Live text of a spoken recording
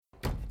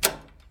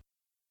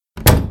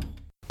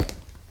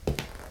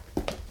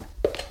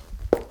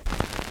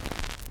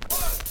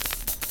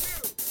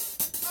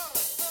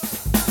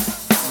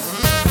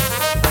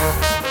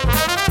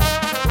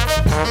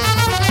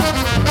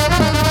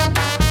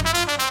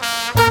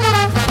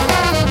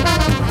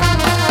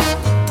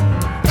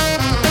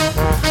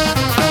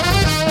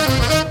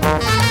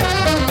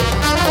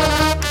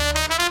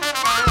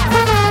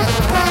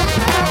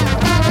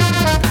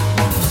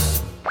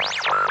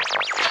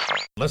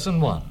Lesson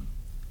 1.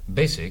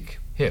 Basic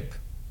Hip.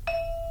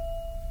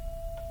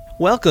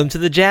 Welcome to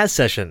the Jazz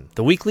Session,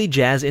 the weekly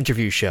jazz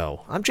interview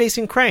show. I'm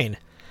Jason Crane.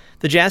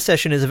 The Jazz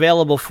Session is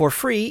available for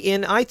free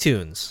in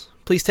iTunes.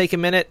 Please take a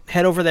minute,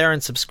 head over there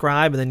and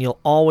subscribe, and then you'll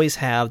always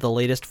have the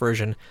latest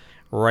version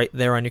right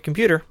there on your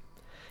computer.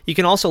 You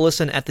can also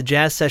listen at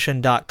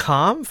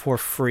thejazzsession.com for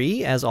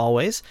free, as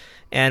always.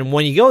 And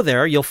when you go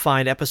there, you'll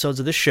find episodes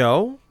of the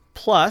show,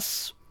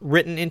 plus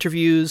written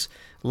interviews,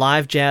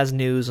 live jazz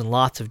news, and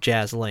lots of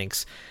jazz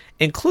links,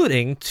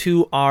 including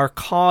to our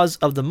Cause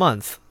of the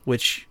Month,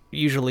 which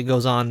usually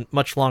goes on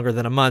much longer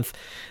than a month.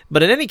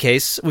 But in any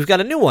case, we've got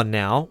a new one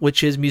now,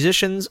 which is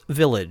Musicians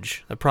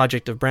Village, a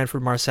project of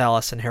Branford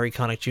Marsalis and Harry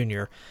Connick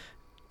Jr.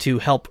 to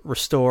help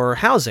restore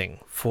housing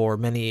for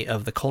many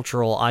of the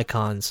cultural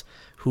icons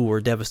who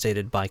were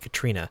devastated by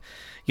Katrina.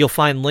 You'll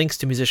find links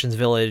to Musicians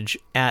Village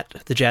at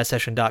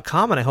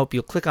thejazzsession.com, and I hope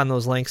you'll click on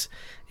those links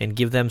and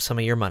give them some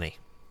of your money.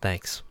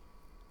 Thanks.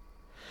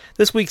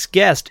 This week's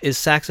guest is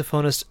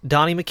saxophonist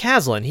Donny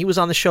McCaslin. He was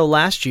on the show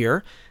last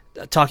year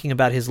talking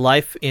about his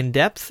life in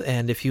depth,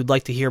 and if you'd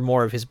like to hear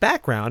more of his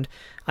background,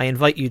 I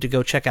invite you to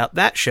go check out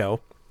that show.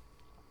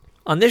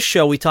 On this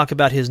show, we talk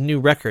about his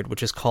new record,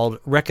 which is called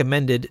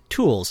Recommended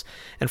Tools,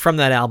 and from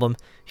that album,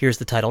 here's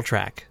the title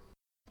track.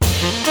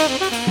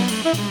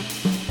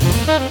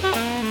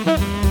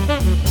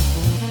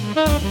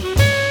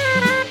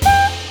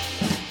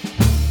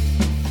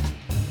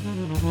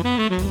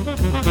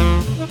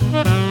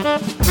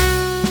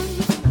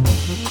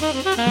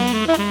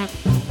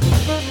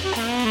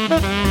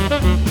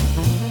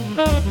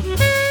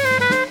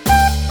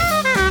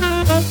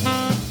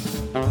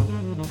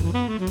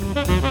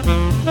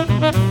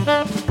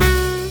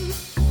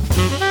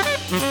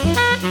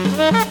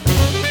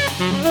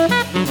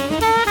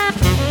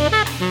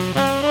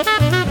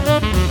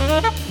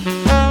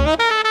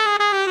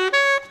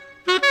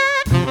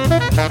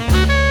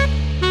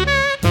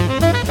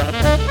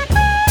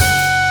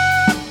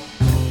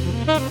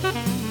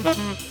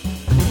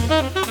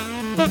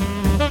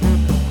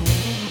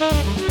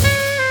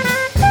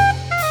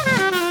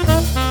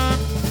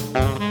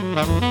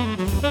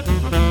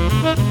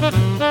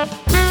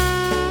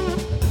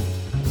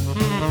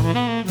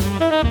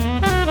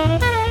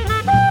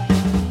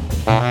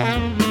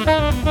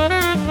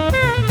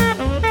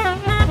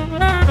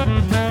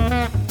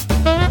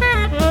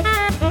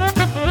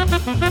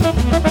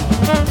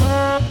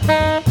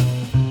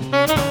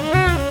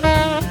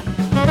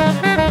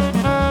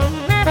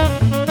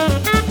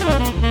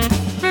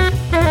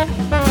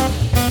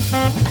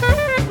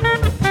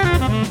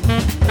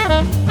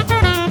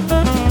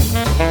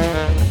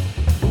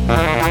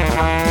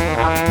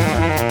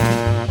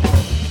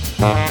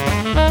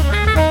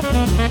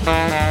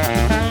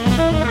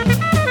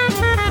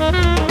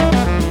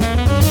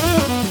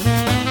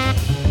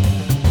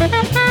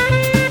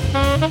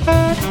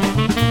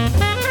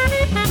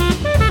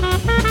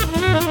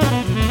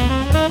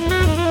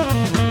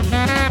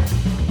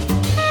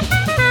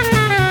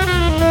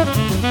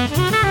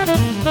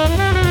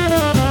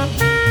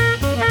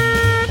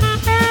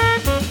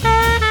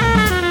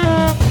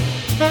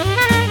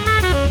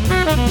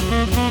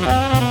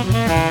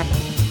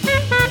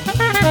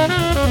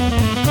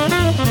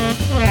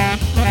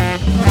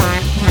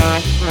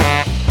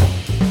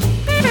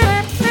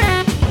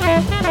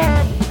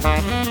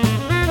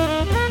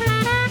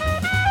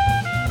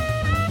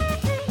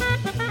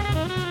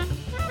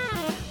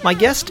 My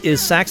guest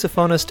is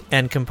saxophonist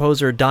and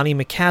composer Donny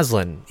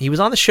McCaslin. He was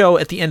on the show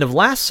at the end of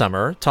last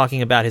summer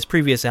talking about his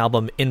previous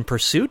album, In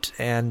Pursuit,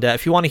 and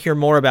if you want to hear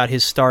more about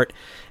his start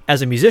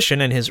as a musician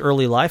and his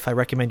early life, I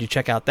recommend you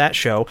check out that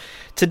show.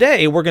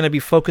 Today, we're going to be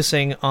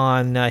focusing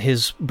on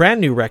his brand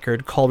new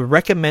record called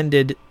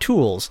Recommended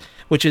Tools,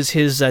 which is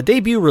his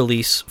debut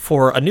release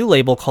for a new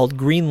label called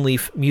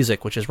Greenleaf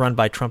Music, which is run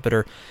by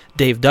trumpeter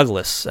Dave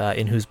Douglas,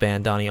 in whose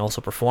band Donny also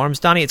performs.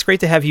 Donny, it's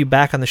great to have you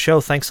back on the show.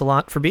 Thanks a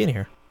lot for being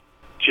here.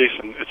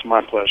 Jason, it's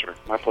my pleasure.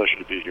 My pleasure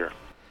to be here.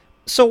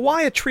 So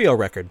why a trio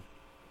record?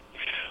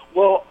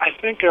 Well, I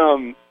think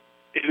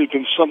it had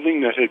been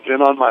something that had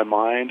been on my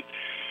mind.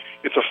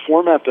 It's a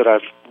format that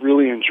I've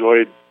really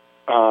enjoyed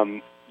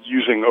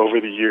using over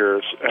the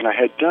years, and I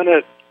had done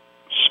it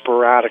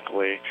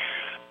sporadically,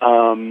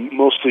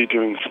 mostly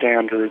doing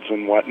standards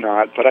and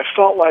whatnot, but I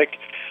felt like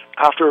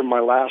after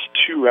my last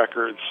two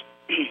records,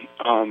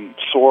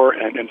 Soar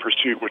and In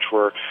Pursuit, which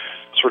were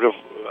sort of,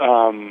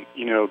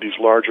 these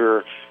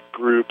larger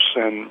groups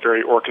and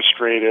very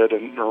orchestrated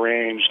and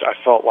arranged, I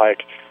felt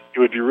like it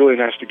would be really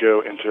nice to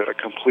go into a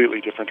completely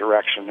different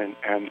direction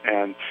and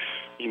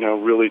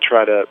really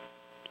try to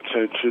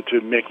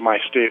make my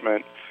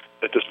statement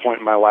at this point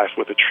in my life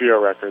with a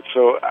trio record.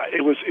 So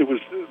it was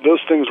those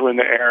things were in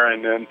the air,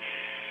 and then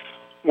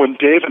when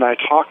Dave and I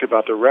talked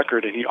about the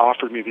record and he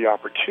offered me the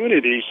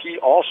opportunity, he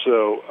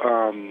also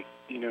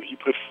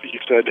he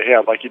said, "Hey,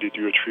 I'd like you to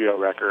do a trio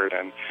record,"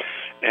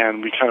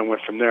 and we kind of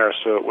went from there.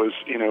 So it was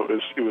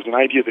an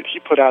idea that he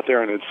put out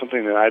there, and it's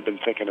something that I'd been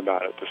thinking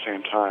about at the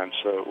same time.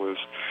 So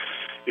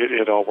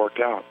it all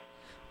worked out.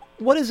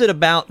 What is it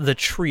about the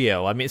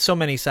trio? I mean, so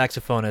many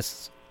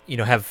saxophonists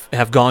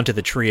have gone to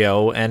the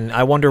trio, and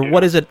I wonder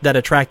what is it that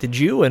attracted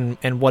you,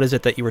 and what is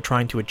it that you were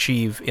trying to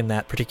achieve in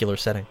that particular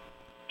setting?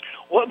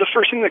 Well, the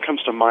first thing that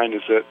comes to mind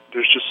is that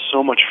there's just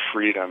so much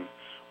freedom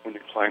when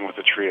you're playing with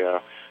a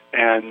trio,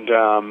 and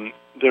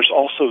there's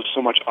also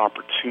so much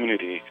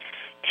opportunity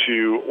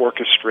to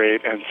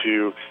orchestrate and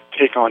to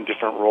take on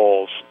different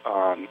roles.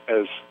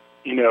 As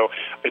you know,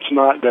 it's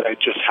not that I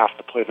just have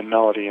to play the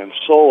melody and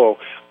solo,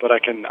 but I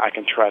can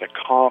try to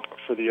comp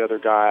for the other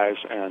guys,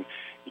 and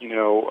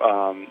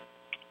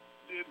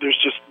there's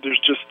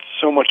just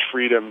so much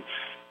freedom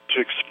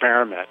to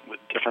experiment with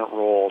different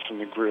roles in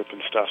the group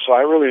and stuff. So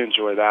I really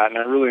enjoy that, and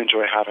I really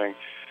enjoy having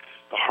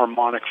the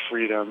harmonic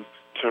freedom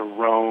to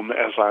roam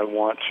as I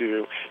want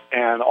to,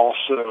 and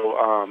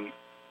also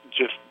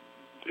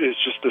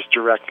it's just this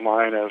direct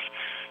line of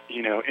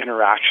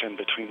interaction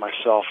between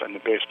myself and the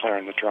bass player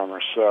and the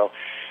drummer. So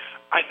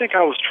I think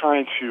I was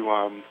trying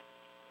to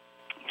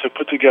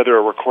put together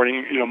a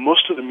recording.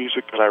 Most of the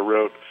music that I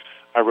wrote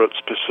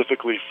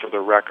specifically for the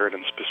record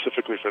and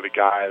specifically for the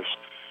guys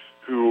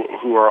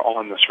who are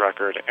on this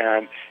record.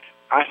 And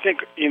I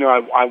think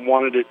I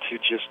wanted it to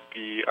just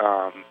be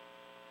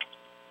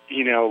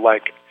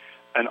like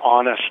an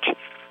honest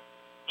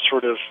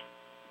sort of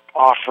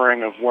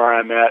offering of where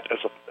I'm at as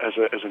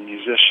a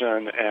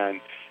musician,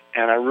 and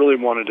I really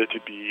wanted it to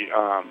be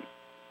I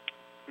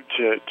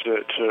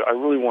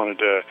really wanted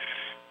to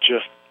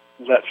just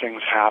let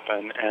things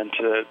happen and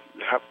to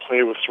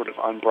play with sort of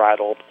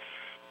unbridled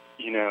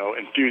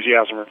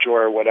enthusiasm or joy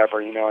or whatever,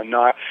 and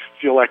not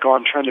feel like,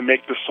 I'm trying to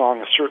make this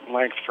song a certain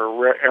length for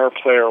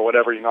airplay or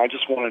whatever. I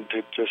just wanted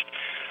to just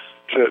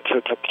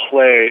to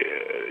play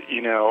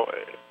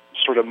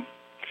sort of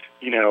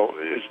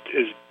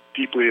as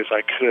deeply as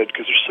I could,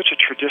 because there's such a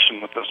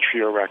tradition with those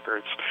trio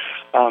records,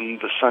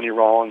 the Sonny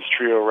Rollins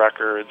trio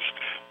records,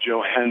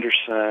 Joe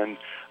Henderson,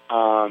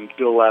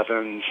 Bill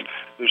Evans.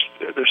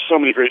 There's so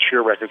many great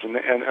trio records, and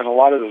a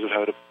lot of those have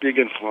had a big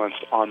influence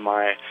on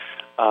my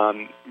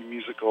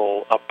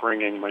musical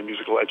upbringing, my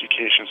musical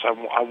education.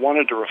 So I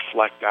wanted to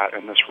reflect that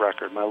in this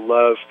record, my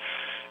love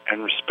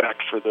and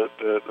respect for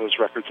those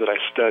records that I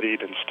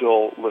studied and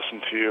still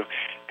listen to,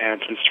 and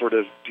to sort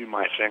of do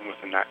my thing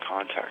within that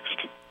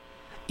context.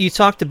 You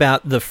talked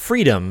about the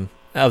freedom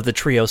of the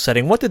trio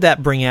setting. What did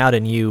that bring out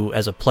in you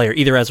as a player,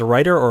 either as a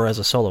writer or as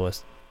a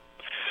soloist?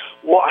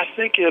 Well, I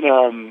think it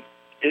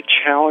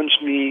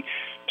challenged me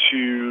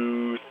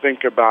to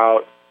think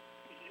about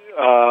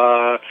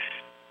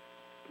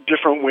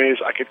different ways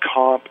I could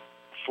comp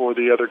for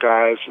the other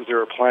guys as they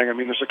were playing. I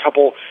mean, there's a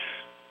couple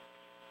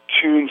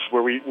tunes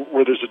where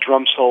there's a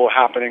drum solo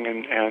happening,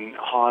 and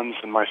Hans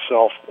and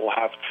myself will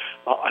have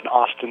an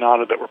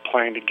ostinato that we're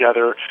playing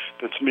together.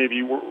 That's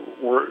maybe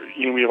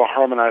we have a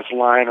harmonized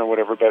line or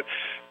whatever. But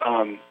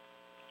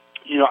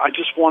I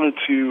just wanted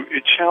to.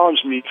 It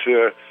challenged me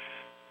to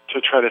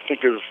try to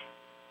think of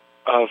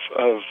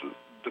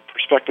the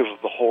perspective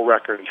of the whole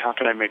record, and how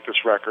can I make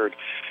this record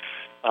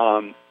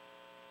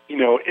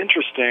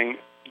interesting,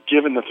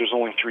 given that there's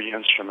only 3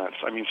 instruments.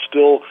 I mean,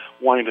 still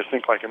wanting to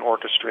think like an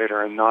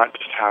orchestrator and not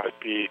just have it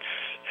be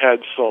head,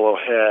 solo,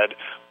 head,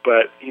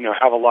 but,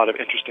 have a lot of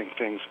interesting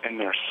things in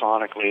there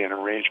sonically and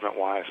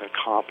arrangement-wise and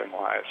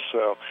comping-wise.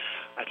 So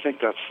I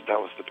think that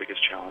was the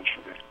biggest challenge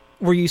for me.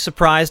 Were you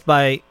surprised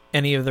by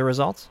any of the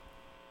results?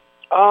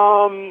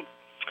 I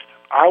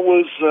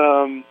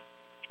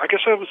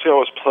guess I would say I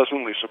was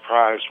pleasantly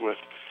surprised with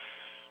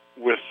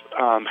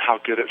how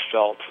good it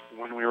felt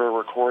when we were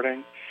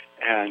recording.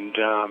 And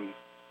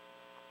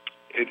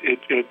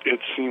it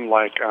seemed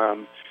like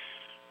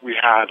we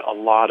had a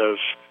lot of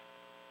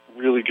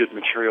really good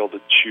material to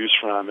choose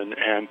from,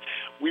 and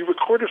we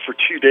recorded for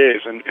 2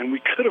 days, and we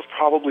could have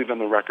probably done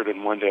the record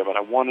in 1 day, but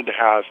I wanted to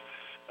have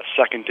a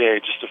second day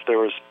just if there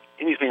was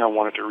anything I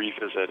wanted to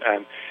revisit,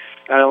 and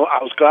I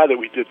was glad that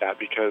we did that,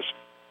 because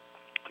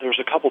there was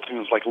a couple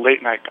tunes like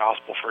Late Night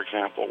Gospel, for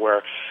example,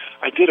 where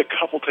I did a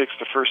couple takes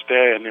the first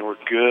day, and they were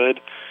good,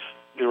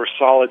 they were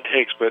solid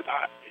takes, but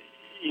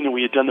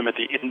we had done them at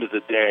the end of the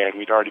day, and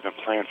we'd already been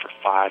playing for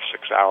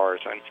 5-6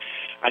 hours, and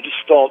I just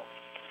felt,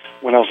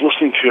 when I was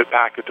listening to it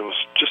back, that there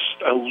was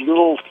just a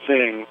little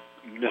thing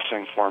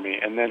missing for me,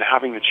 and then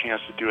having the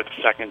chance to do it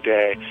the second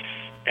day,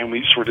 and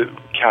we sort of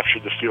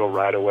captured the feel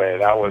right away.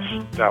 That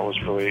was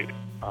really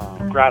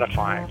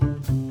gratifying.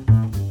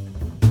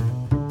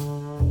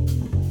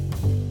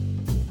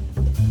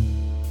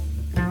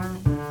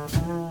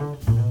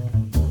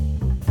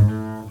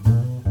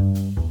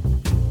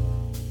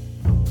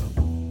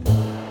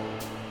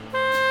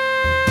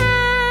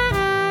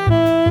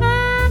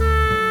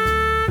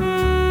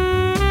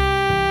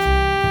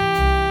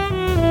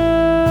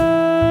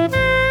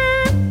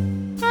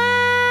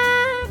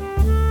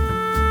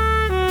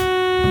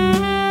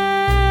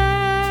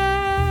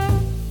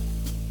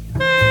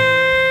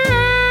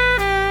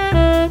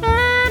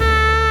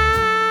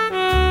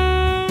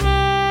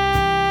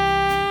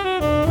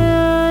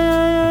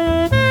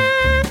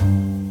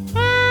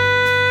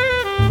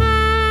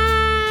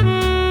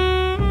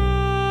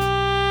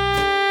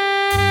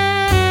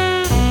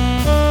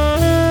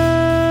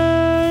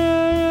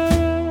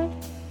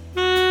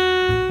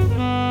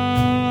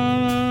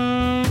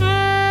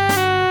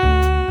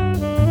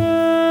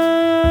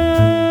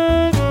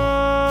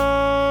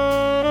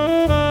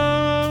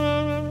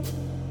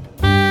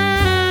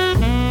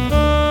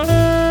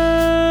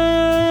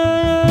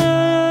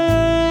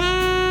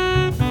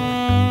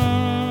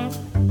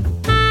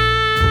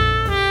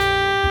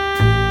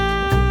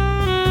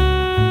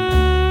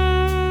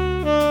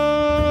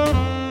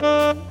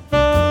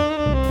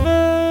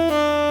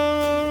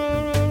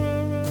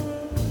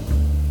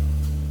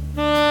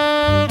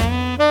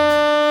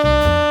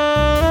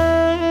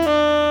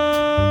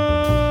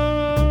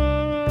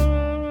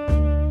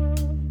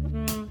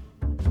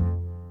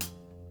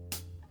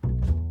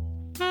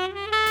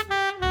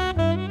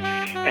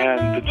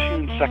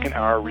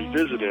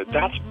 Revisited,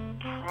 that's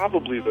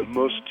probably the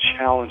most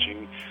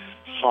challenging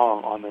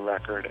song on the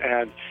record,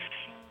 and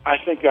I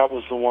think that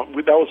was the one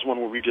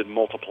where we did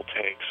multiple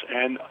takes,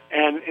 and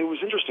it was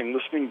interesting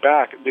listening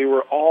back. They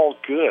were all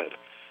good,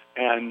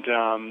 and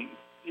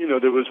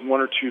there was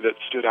one or two that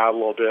stood out a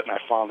little bit, and I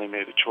finally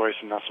made a choice,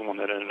 and that's the one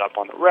that ended up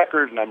on the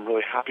record, and I'm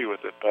really happy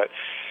with it. But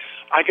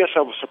I guess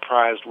I was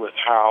surprised with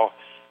how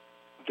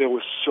there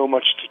was so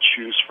much to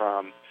choose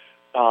from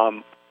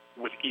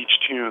with each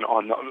tune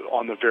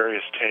on the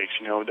various takes.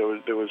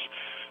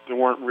 There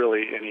weren't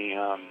really any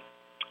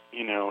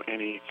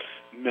any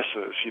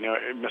misses,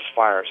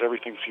 misfires.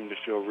 Everything seemed to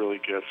feel really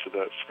good for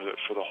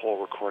the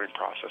whole recording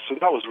process. So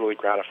that was really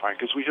gratifying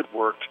because we had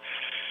worked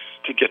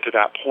to get to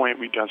that point.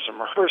 We'd done some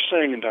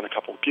rehearsing and done a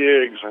couple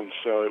gigs, and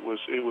so I was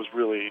just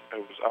really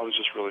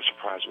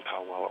surprised with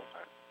how well it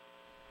went.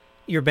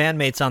 Your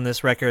bandmates on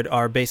this record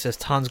are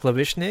bassist Hans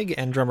Glavishnig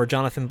and drummer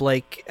Jonathan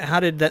Blake. How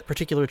did that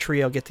particular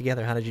trio get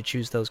together? How did you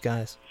choose those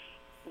guys?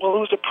 Well, it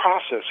was a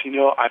process.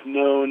 I've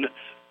known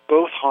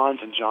both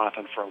Hans and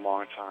Jonathan for a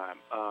long time.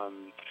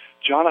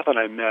 Jonathan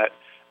I met,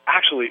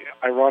 actually,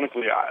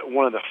 ironically,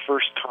 one of the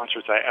first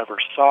concerts I ever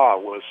saw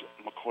was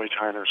McCoy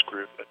Tyner's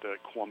group at the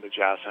Columbia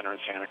Jazz Center in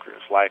Santa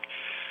Cruz, 30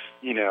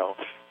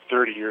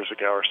 years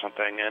ago or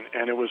something.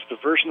 And it was the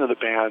version of the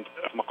band,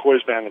 of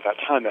McCoy's band at that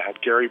time, that had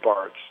Gary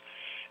Bartz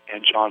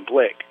and John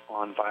Blake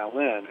on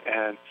violin.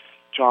 And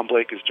John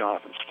Blake is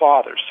Jonathan's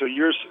father. So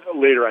years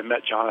later, I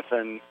met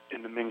Jonathan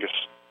in the Mingus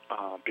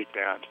big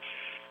band.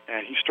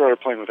 And he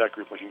started playing with that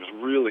group when he was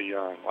really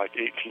young, like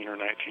 18 or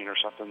 19 or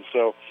something.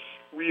 So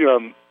we,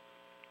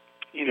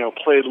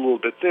 played a little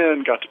bit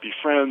then, got to be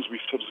friends. We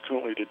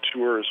subsequently did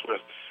tours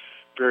with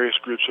various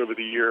groups over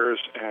the years,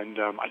 and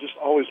I just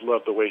always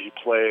loved the way he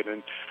played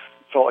and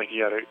felt like he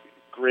had a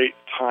great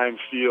time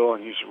feel,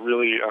 and he's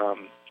really,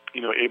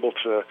 able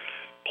to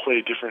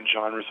play different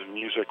genres of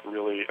music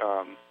really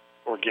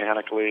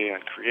organically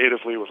and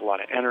creatively with a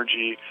lot of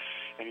energy,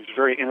 and he's a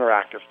very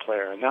interactive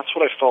player, and that's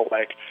what I felt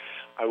like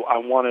I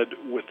wanted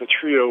with the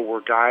trio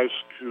were guys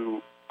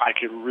who I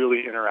could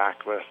really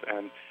interact with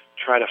and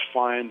try to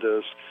find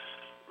those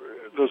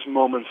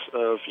moments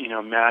of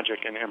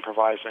magic and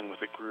improvising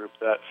with a group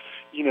that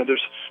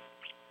there's,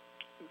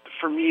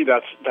 for me,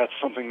 that's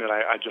something that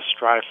I just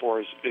strive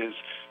for is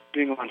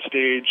being on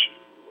stage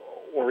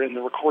or in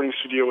the recording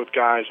studio with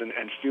guys and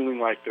feeling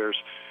like there's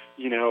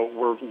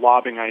we're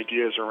lobbing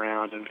ideas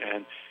around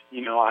and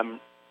I'm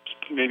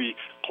maybe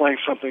playing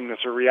something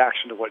that's a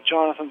reaction to what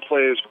Jonathan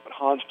plays, what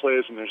Hans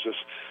plays, and there's this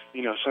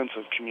sense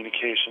of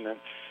communication, and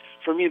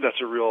for me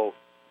that's a real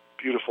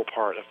beautiful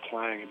part of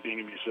playing and being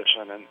a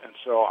musician, and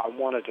so I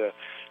wanted to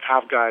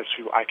have guys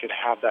who I could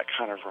have that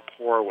kind of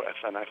rapport with,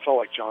 and I felt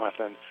like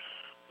Jonathan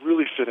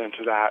really fit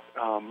into that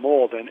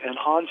mold, and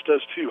Hans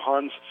does too.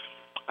 Hans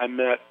I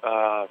met,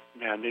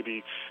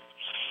 maybe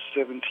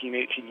 17,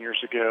 18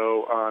 years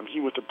ago. He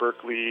went to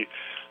Berkeley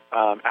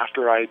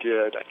after I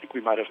did. I think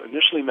we might have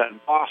initially met in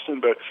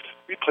Boston, but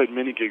we played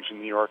many gigs in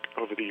New York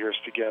over the years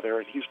together,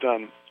 and he's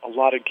done a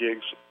lot of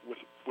gigs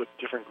with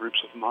different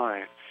groups of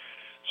mine.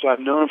 So I've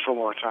known him for a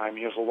long time.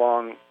 He has a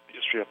long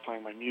history of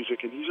playing my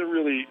music, and he's a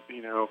really,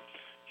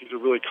 he's a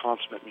really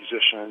consummate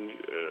musician,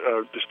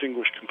 a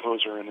distinguished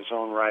composer in his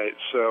own right.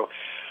 So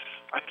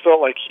I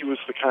felt like he was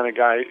the kind of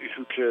guy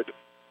who could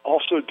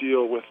also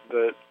deal with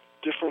the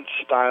different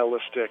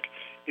stylistic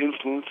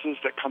influences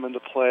that come into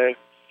play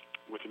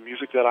with the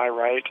music that I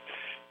write,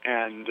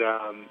 and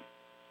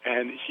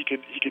he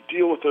could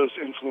deal with those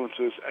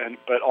influences,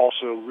 but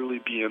also really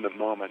be in the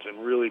moment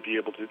and really be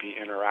able to be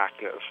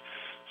interactive.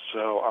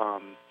 So,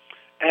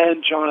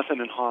 and Jonathan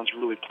and Hans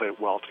really played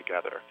well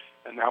together,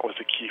 and that was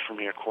the key for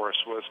me. Of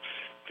course, was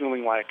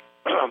feeling like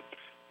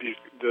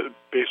the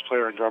bass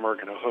player and drummer are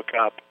going to hook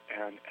up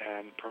and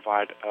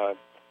provide a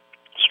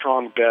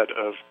strong bed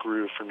of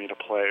groove for me to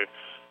play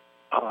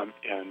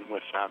in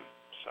with them.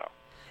 So.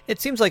 It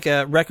seems like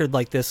a record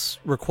like this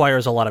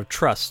requires a lot of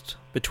trust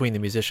between the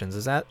musicians.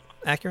 Is that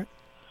accurate?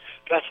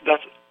 That's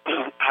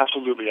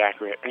absolutely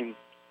accurate. And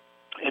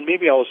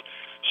maybe I was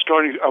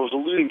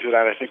alluding to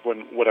that, I think,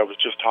 when what I was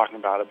just talking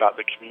about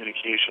the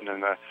communication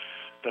and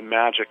the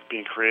magic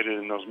being created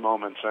in those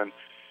moments.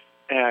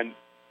 And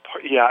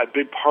a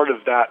big part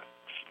of that,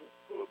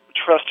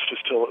 trust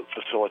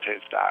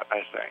facilitates that,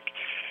 I think.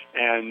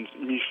 And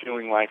me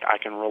feeling like I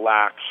can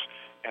relax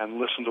and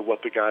listen to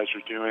what the guys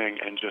are doing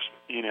and just,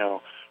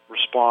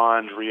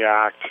 respond,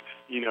 react,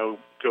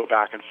 go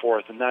back and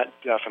forth, and that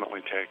definitely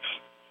takes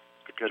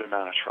a good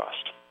amount of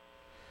trust.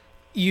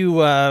 You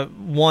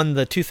won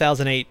the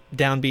 2008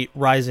 Downbeat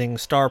Rising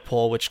Star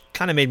Poll, which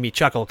kind of made me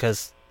chuckle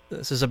because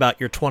this is about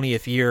your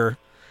 20th year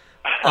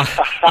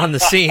on the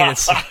scene.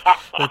 It's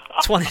the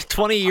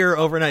 20-year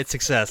overnight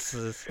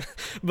success.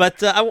 But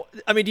do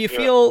you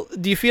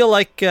feel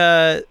like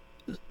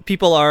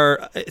people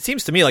are? It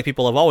seems to me like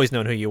people have always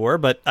known who you were,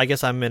 but I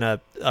guess I'm in a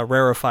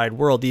rarefied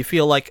world. Do you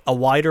feel like a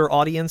wider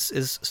audience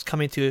is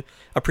coming to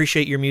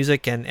appreciate your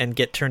music and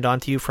get turned on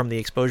to you from the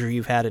exposure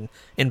you've had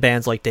in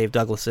bands like Dave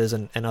Douglas's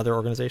and other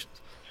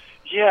organizations?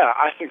 Yeah,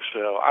 I think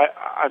so.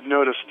 I've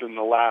noticed in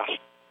the last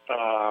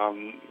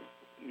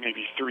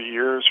maybe 3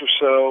 years or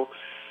so,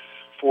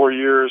 4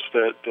 years,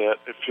 that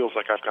it feels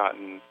like I've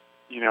gotten,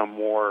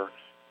 more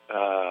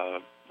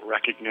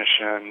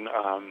recognition.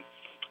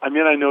 I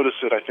notice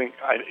it. I think,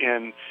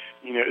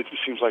 it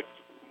seems like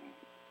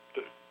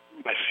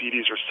my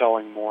CDs are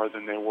selling more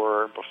than they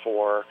were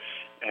before,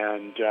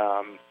 and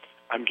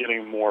I'm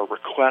getting more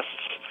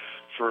requests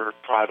for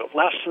private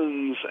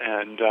lessons,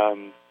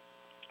 and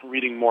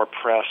reading more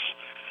press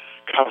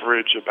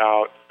coverage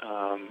about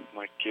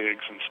like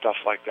gigs and stuff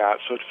like that.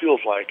 So it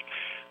feels like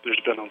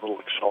there's been a little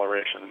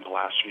acceleration in the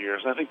last few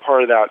years. And I think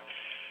part of that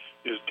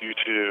is due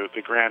to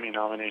the Grammy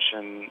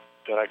nomination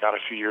that I got a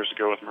few years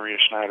ago with Maria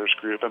Schneider's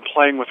group, and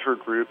playing with her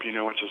group,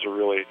 which is a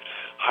really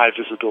high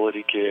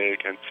visibility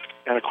gig,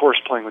 and of course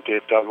playing with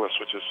Dave Douglas,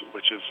 which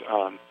has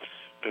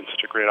been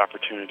such a great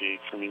opportunity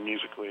for me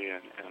musically,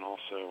 and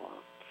also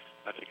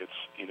I think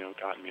it's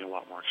gotten me a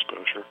lot more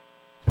exposure.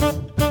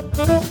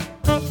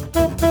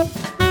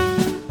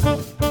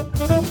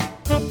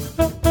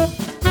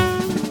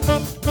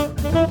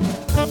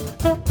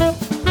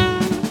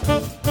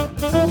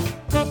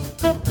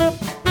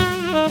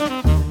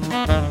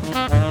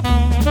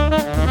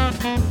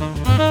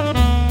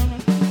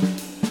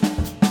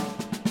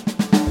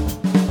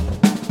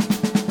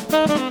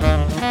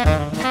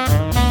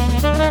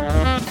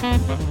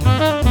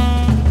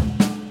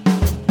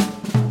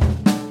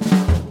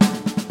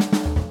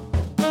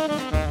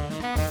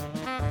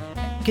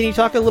 Can you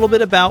talk a little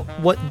bit about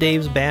what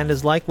Dave's band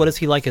is like? What is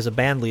he like as a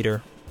band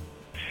leader?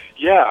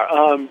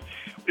 Yeah,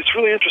 it's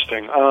really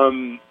interesting.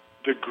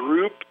 The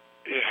group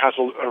has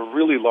a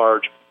really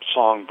large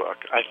songbook.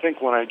 I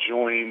think when I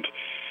joined,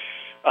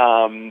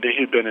 they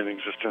had been in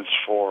existence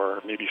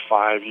for maybe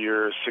 5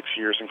 years, 6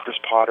 years, and Chris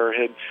Potter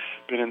had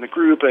been in the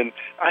group, and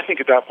I think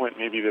at that point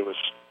maybe there was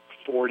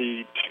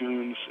 40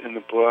 tunes in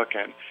the book,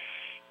 and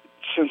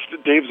since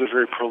Dave's a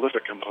very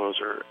prolific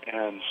composer,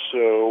 and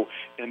so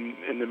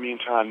in the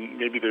meantime,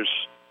 maybe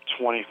there's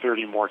 20,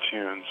 30 more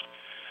tunes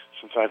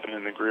since I've been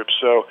in the group.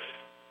 So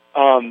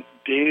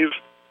Dave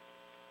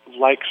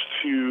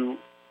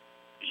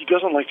he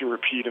doesn't like to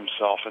repeat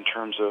himself in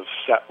terms of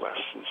set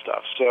lists and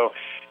stuff. So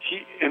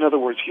in other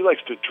words, he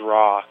likes to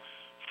draw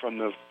from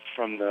the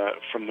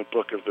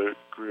book of the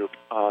group.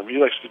 He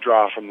likes to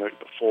draw from the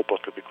full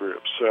book of the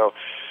group. So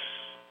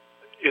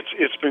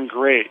it's been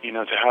great,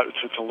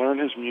 to learn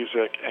his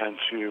music and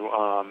to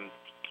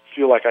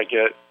feel like I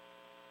get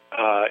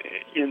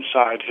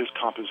inside his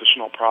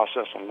compositional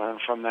process and learn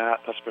from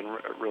that. That's been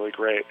really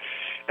great.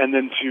 And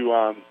then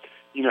to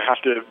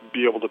have to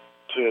be able to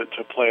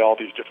play all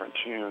these different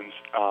tunes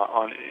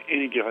on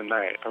any given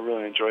night. I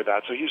really enjoy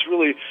that. So he's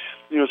really,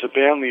 as a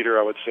band leader,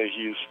 I would say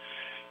he's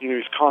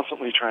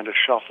constantly trying to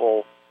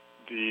shuffle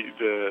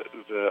the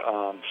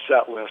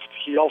set list.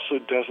 He also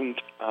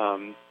doesn't.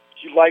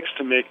 He likes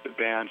to make the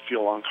band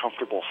feel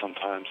uncomfortable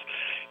sometimes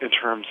in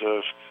terms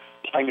of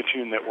playing a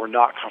tune that we're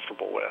not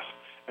comfortable with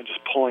and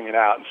just pulling it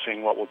out and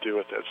seeing what we'll do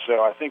with it.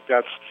 So I think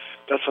that's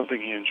something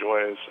he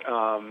enjoys.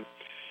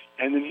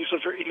 And then he's a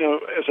very,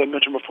 as I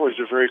mentioned before, he's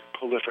a very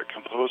prolific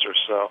composer.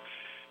 So,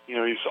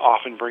 he's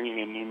often bringing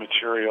in new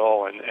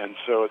material, and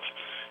so it's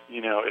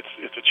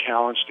a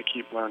challenge to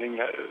keep learning,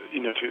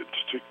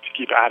 to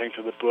keep adding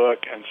to the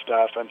book and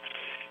stuff. And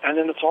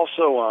then it's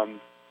also,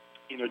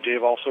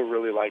 Dave also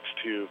really likes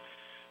to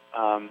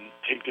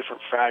take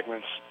different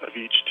fragments of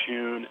each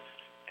tune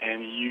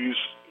and use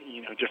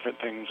different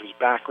things as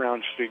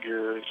background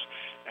figures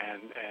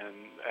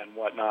and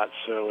whatnot.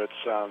 So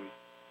it's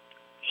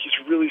he's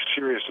really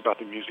serious about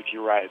the music he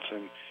writes,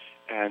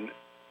 and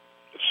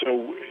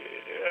so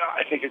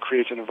I think it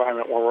creates an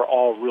environment where we're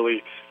all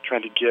really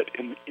trying to get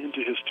into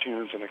his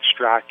tunes and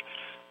extract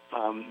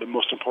the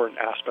most important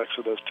aspects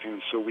of those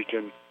tunes, so we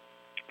can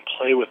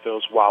play with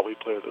those while we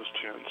play those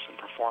tunes in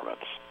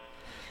performance.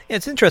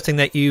 It's interesting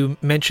that you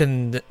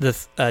mentioned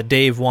the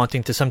Dave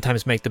wanting to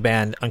sometimes make the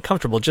band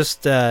uncomfortable.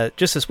 Just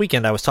this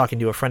weekend, I was talking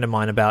to a friend of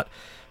mine about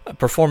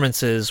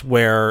performances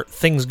where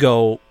things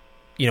go,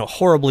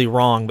 horribly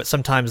wrong, but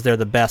sometimes they're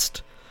the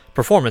best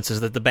performances,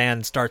 that the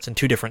band starts in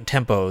two different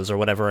tempos or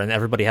whatever, and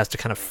everybody has to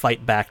kind of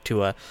fight back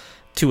to a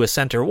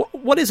center.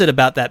 What is it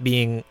about that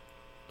being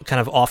kind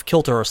of off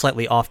kilter or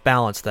slightly off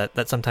balance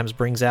that sometimes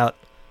brings out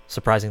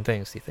surprising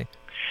things, do you think?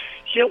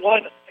 Yeah,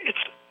 well,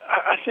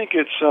 I think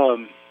it's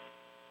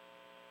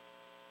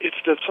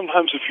that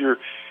sometimes if you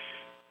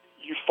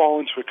fall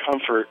into a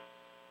comfort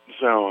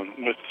zone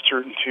with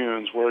certain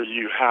tunes where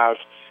you have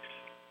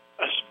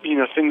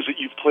things that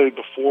you've played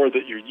before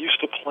that you're used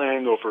to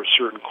playing over a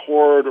certain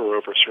chord or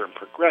over a certain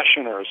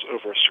progression or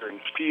over a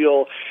certain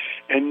feel,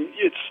 and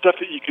it's stuff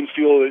that you can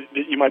feel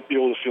that you might be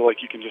able to feel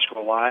like you can just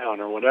rely on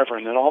or whatever,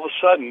 and then all of a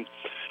sudden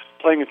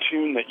playing a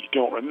tune that you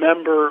don't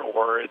remember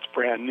or it's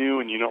brand new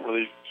and you don't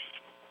really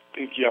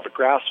think you have a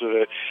grasp of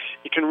it,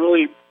 it can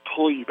really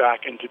pull you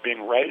back into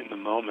being right in the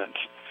moment.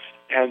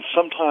 And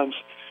sometimes,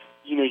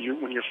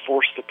 when you're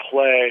forced to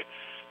play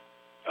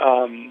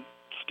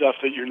stuff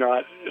that you're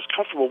not as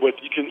comfortable with,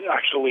 you can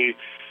actually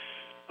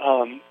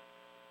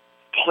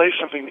play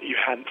something that you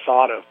hadn't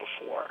thought of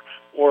before,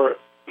 or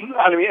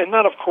I mean, and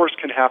that, of course,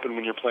 can happen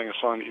when you're playing a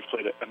song that you've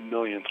played a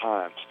million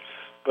times.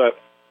 But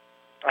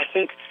I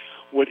think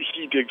what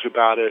he digs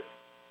about it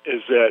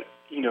is that,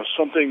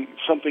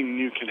 something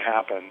new can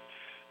happen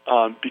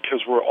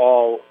because we're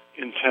all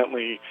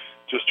intently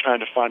just trying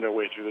to find our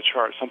way through the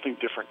chart. Something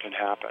different can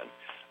happen.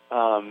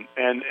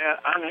 And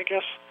I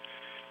guess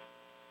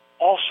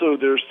also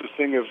there's the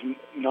thing of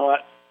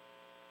not,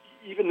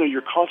 even though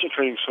you're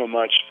concentrating so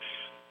much,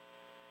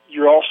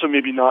 you're also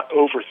maybe not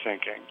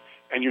overthinking,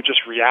 and you're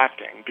just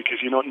reacting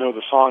because you don't know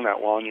the song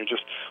that well, and you're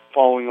just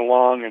following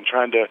along and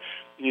trying to,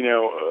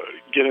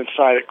 get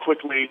inside it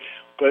quickly.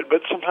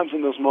 But sometimes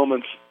in those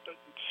moments,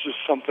 it's just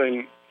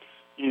something,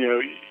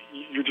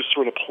 you're just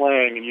sort of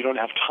playing, and you don't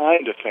have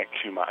time to think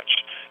too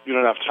much. You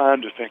don't have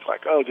time to think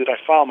like, oh, did I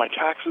file my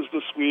taxes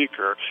this week?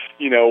 Or,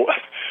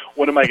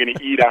 what am I going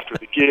to eat after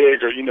the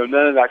gig? Or,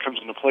 none of that comes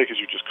into play because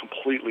you're just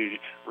completely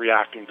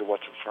reacting to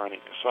what's in front of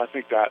you. So I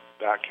think that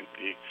can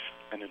be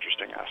an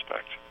interesting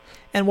aspect.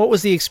 And what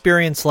was the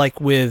experience like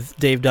with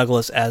Dave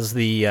Douglas as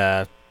the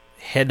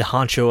head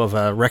honcho of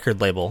a record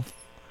label?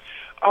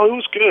 Oh, it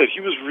was good. He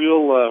was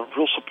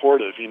real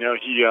supportive. He,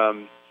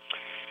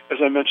 as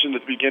I mentioned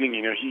at the beginning,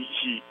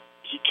 he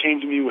came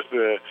to me with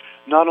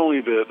not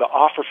only the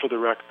offer for the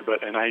record,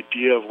 but an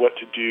idea of what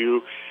to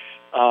do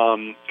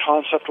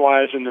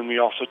concept-wise, and then we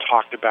also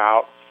talked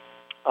about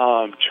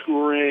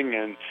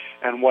touring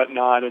and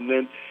whatnot. And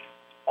then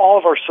all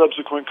of our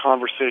subsequent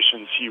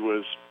conversations, he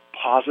was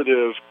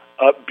positive,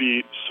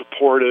 upbeat,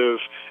 supportive,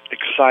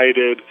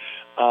 excited,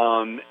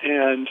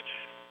 and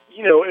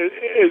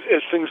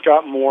as things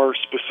got more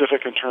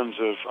specific in terms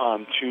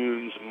of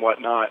tunes and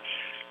whatnot,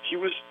 he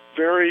was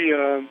very,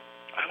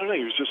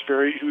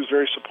 he was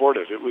very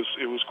supportive. It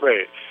was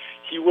great.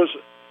 He was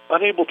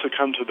unable to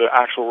come to the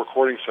actual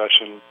recording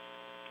session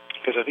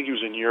because I think he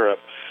was in Europe,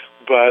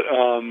 but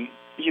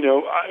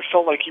I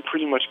felt like he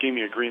pretty much gave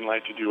me a green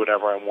light to do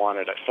whatever I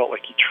wanted. I felt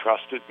like he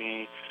trusted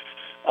me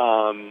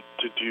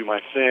to do my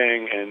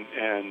thing,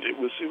 and it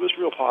was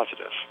real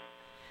positive.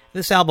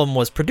 This album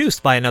was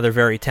produced by another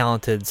very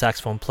talented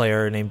saxophone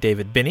player named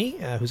David Binney,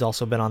 who's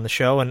also been on the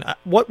show. And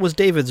what was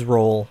David's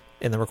role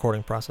in the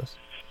recording process?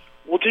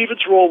 Well,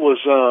 David's role was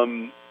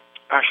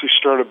actually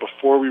started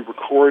before we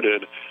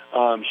recorded.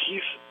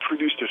 He's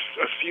produced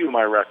a few of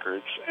my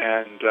records,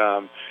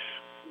 and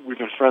we've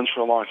been friends for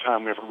a long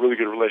time. We have a really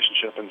good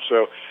relationship, and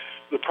so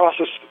the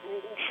process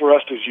for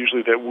us is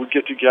usually that we'll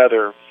get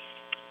together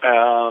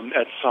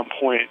at some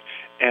point,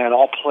 and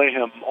I'll play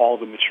him all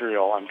the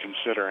material I'm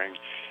considering,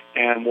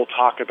 and we'll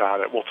talk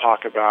about it. We'll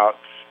talk about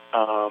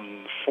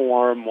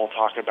form, we'll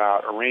talk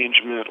about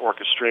arrangement,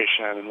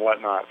 orchestration, and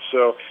whatnot.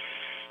 So,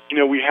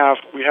 we have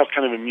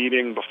kind of a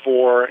meeting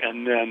before,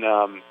 and then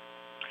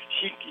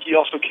he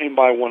also came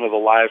by one of the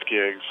live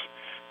gigs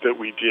that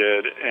we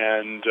did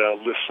and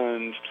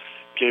listened,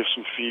 gave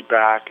some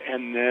feedback,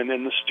 and then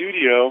in the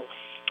studio,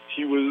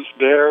 he was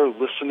there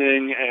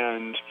listening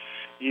and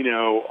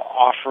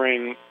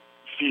offering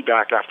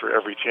feedback after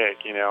every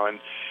take, and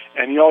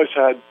he always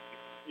had,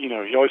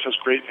 he always has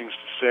great things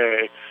to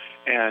say,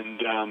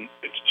 and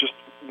it's just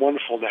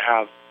wonderful to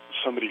have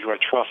somebody who I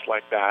trust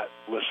like that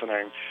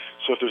listening.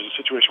 So if there's a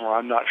situation where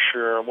I'm not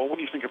sure, well, what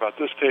do you think about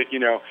this take?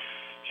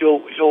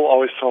 He'll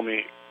always tell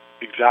me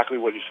exactly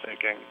what he's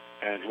thinking,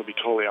 and he'll be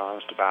totally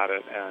honest about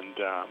it, and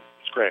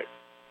it's great.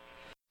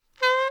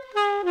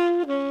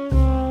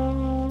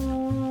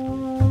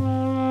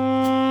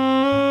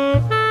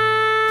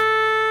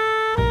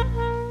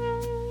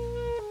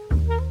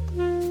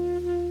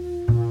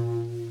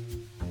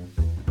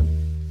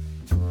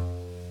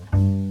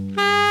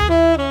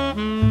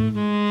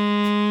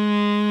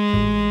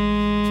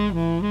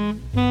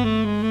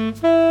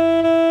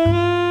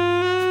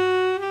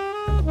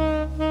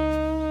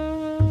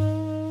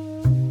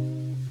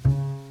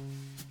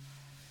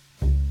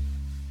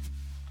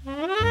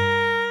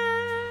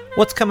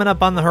 What's coming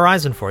up on the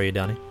horizon for you,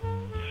 Donny?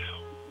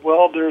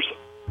 Well, there's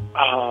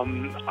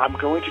I'm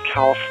going to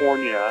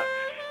California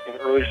in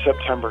early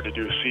September to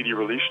do a CD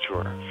release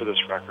tour for this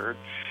record,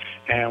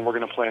 and we're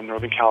going to play in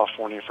Northern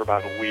California for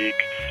about a week,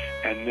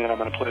 and then I'm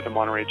going to play at the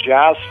Monterey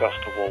Jazz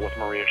Festival with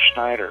Maria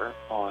Schneider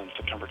on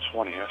September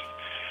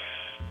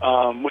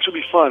 20th, which will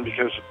be fun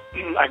because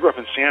I grew up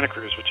in Santa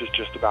Cruz, which is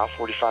just about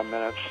 45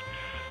 minutes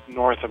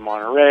north of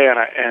Monterey,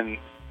 and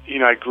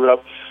I grew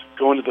up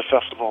going to the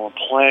festival and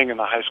playing in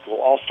the high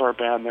school all-star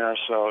band there,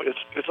 so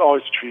it's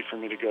always a treat for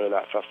me to go to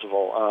that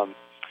festival.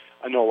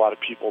 I know a lot of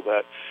people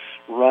that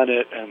run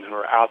it and who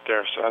are out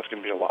there, so that's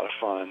going to be a lot of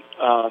fun.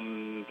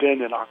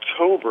 Then in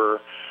October,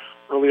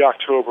 early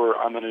October,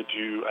 I'm going to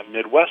do a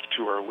Midwest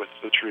tour with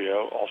the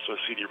trio, also a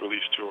CD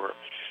release tour.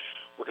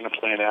 We're going to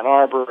play in Ann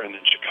Arbor and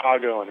in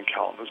Chicago and in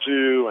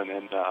Kalamazoo and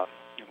in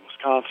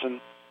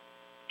Wisconsin,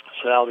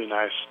 so that'll be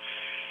nice.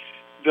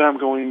 Then I'm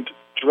going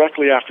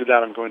directly after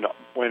that, I'm going to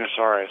Buenos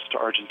Aires, to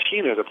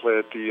Argentina, to play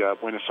at the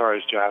Buenos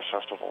Aires Jazz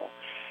Festival,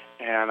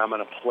 and I'm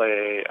going to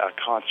play a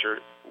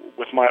concert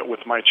with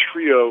my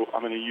trio.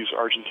 I'm going to use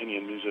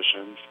Argentinian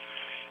musicians,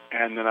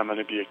 and then I'm going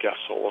to be a guest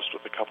soloist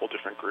with a couple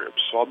different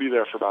groups. So I'll be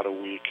there for about a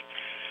week.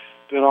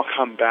 Then I'll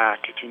come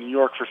back to New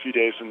York for a few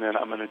days, and then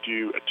I'm going to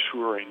do a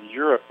tour in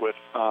Europe with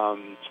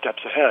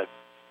Steps Ahead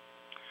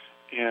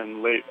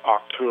in late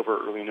October,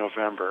 early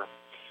November.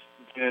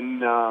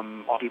 Then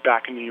I'll be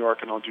back in New York,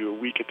 and I'll do a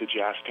week at the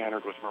Jazz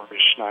Standard with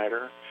Maurice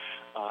Schneider,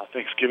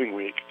 Thanksgiving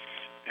week.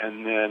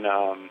 And then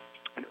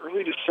in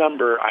early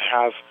December, I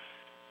have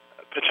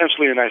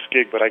potentially a nice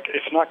gig, but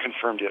it's not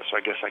confirmed yet, so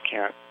I guess I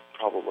can't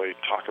probably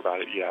talk about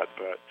it yet.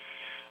 But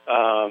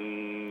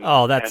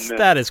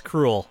that is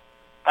cruel.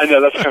 I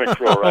know, that's kind of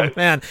cruel, right? Oh,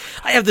 man.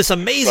 I have this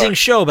amazing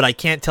show, but I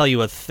can't tell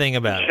you a thing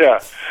about it. Yeah,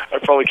 I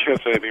probably can't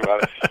say anything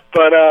about it.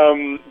 But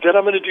then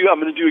I'm going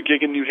to do a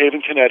gig in New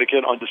Haven,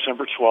 Connecticut on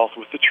December 12th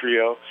with the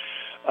trio.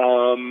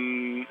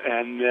 And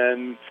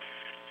then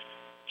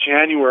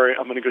January,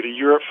 I'm going to go to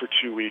Europe for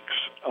 2 weeks.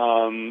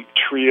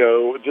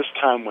 Trio, this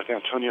time with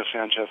Antonio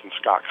Sanchez and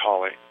Scott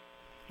Colley.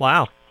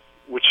 Wow.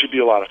 Which should be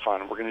a lot of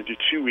fun. We're going to do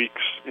 2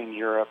 weeks in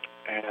Europe,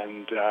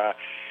 and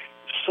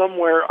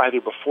somewhere either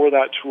before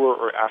that tour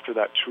or after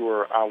that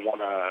tour, I want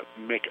to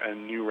make a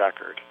new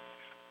record.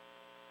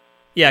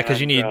 Yeah, because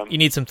you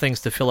need some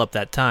things to fill up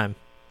that time.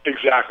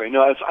 Exactly.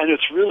 No, it's a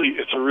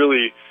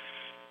really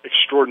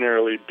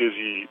extraordinarily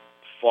busy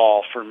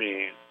fall for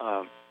me.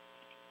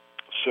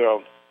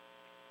 So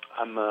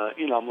I'm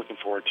looking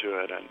forward to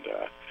it, and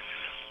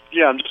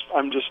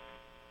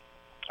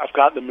I've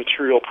got the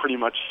material pretty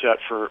much set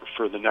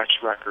for the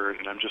next record,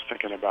 and I'm just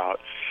thinking about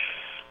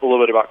a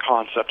little bit about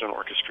concept and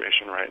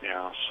orchestration right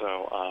now.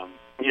 So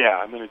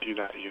I'm going to do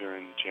that either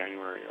in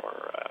January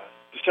or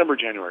December,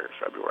 January, or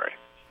February.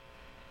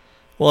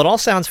 Well, it all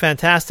sounds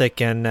fantastic,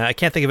 and I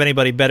can't think of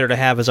anybody better to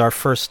have as our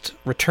first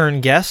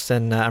return guest,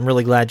 and I'm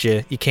really glad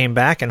you came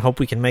back, and hope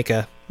we can make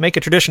a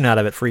tradition out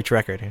of it for each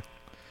record.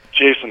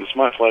 Jason, it's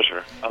my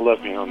pleasure. I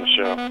love being on the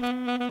show.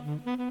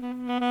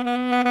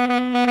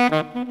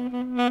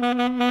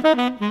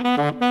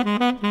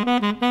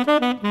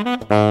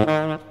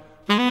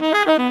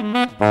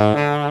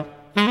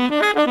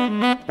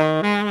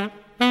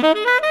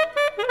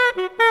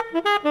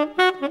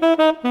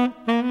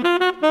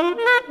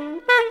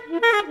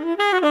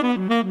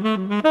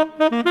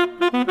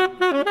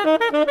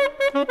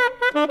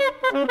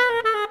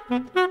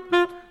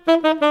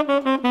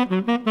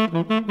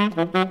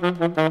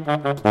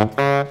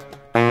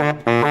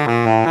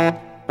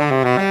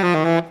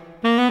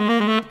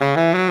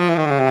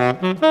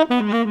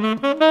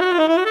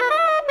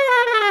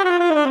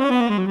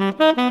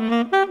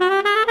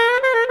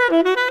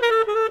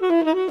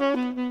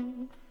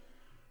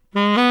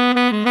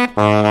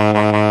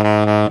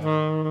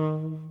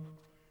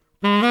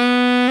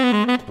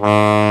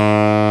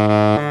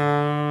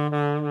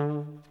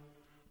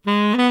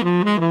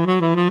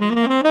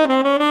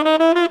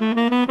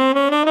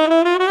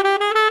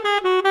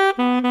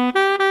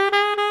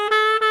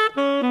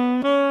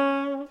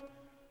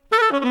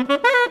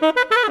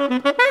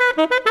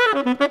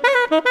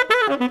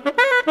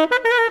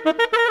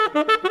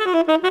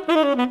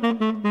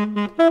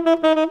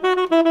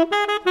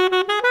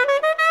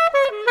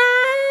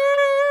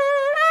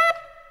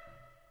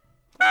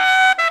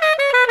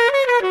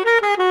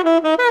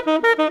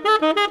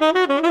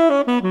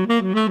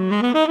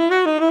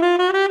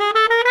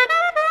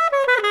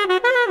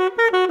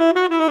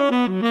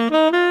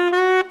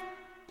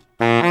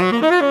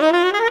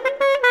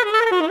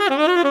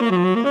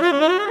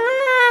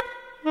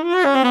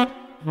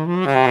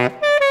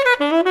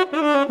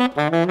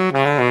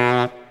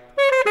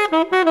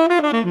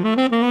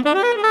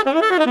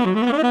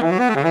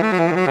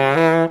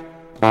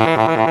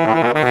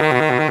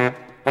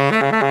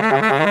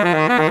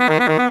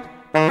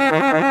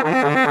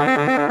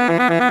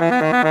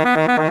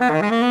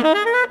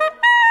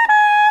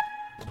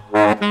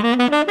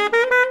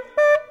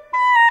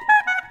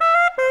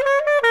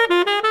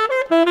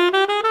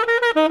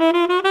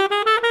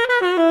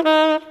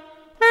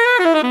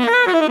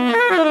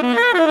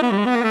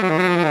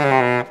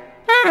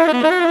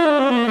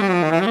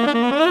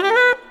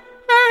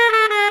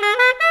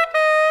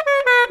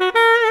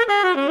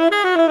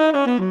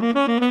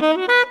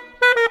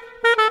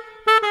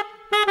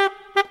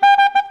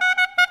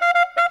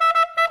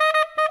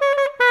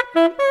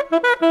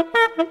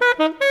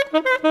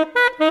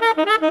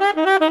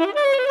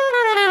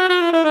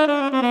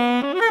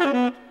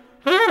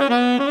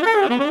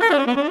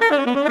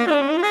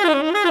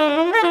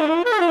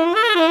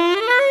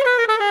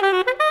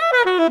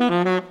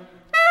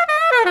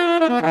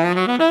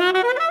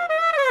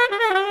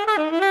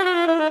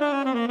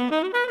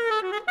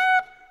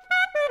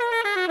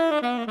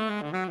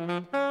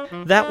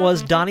 That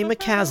was Donny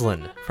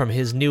McCaslin from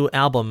his new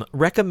album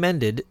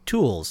Recommended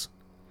Tools.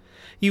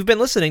 You've been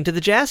listening to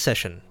The Jazz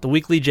Session, the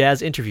weekly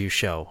jazz interview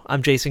show.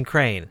 I'm Jason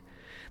Crane.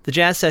 The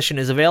Jazz Session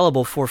is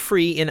available for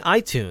free in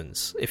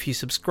iTunes. If you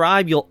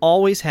subscribe, you'll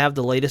always have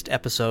the latest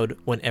episode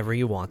whenever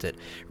you want it.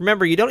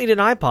 Remember, you don't need an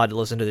iPod to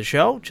listen to the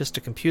show, just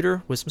a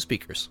computer with some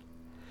speakers.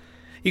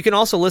 You can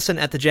also listen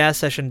at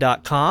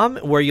thejazzsession.com,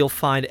 where you'll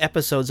find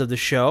episodes of the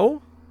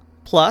show,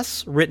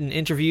 plus written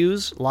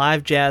interviews,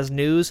 live jazz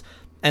news,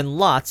 and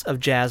lots of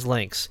jazz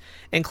links,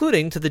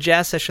 including to the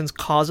Jazz Session's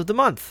Cause of the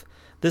Month,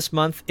 This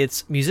month,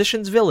 it's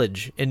Musicians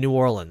Village in New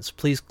Orleans.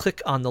 Please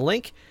click on the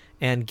link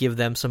and give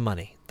them some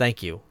money.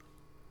 Thank you.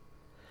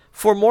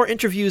 For more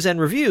interviews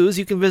and reviews,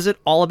 you can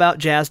visit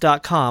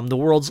allaboutjazz.com, the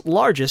world's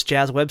largest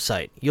jazz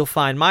website. You'll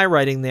find my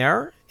writing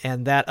there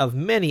and that of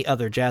many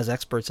other jazz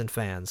experts and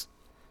fans.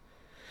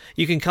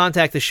 You can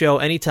contact the show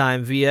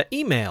anytime via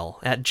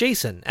email at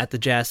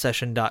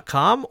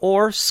jason@thejazzsession.com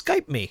or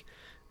Skype me.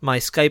 My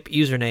Skype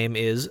username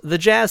is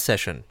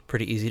thejazzsession.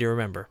 Pretty easy to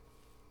remember.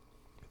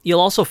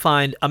 You'll also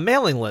find a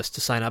mailing list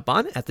to sign up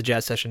on at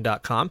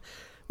thejazzsession.com.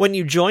 When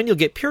you join, you'll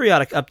get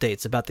periodic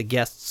updates about the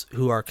guests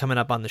who are coming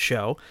up on the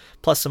show,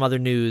 plus some other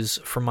news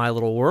from my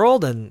little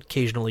world and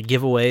occasionally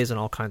giveaways and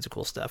all kinds of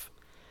cool stuff.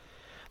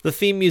 The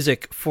theme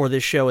music for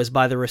this show is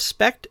by the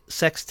Respect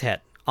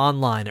Sextet,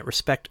 online at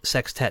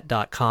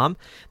respectsextet.com.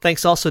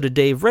 Thanks also to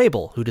Dave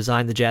Rabel, who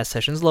designed the Jazz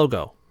Sessions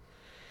logo.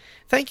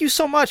 Thank you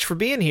so much for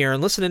being here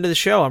and listening to the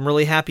show. I'm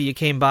really happy you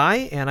came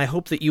by, and I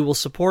hope that you will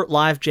support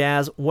live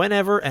jazz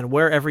whenever and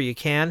wherever you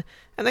can.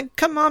 And then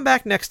come on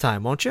back next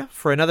time, won't you,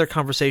 for another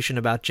conversation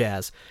about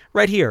jazz,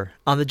 right here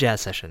on the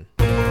Jazz Session.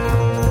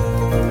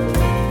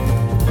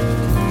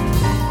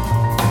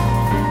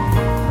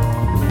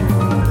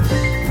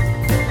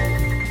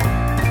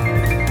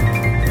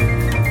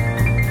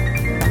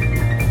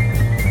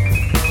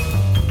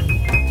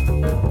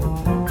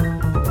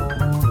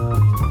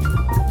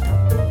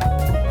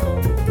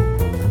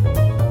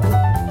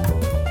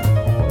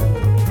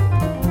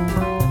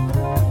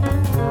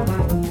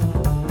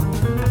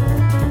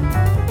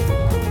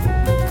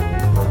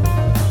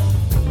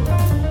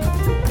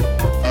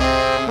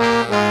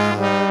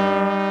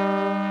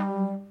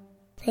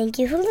 Thank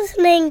you for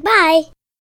listening. Bye.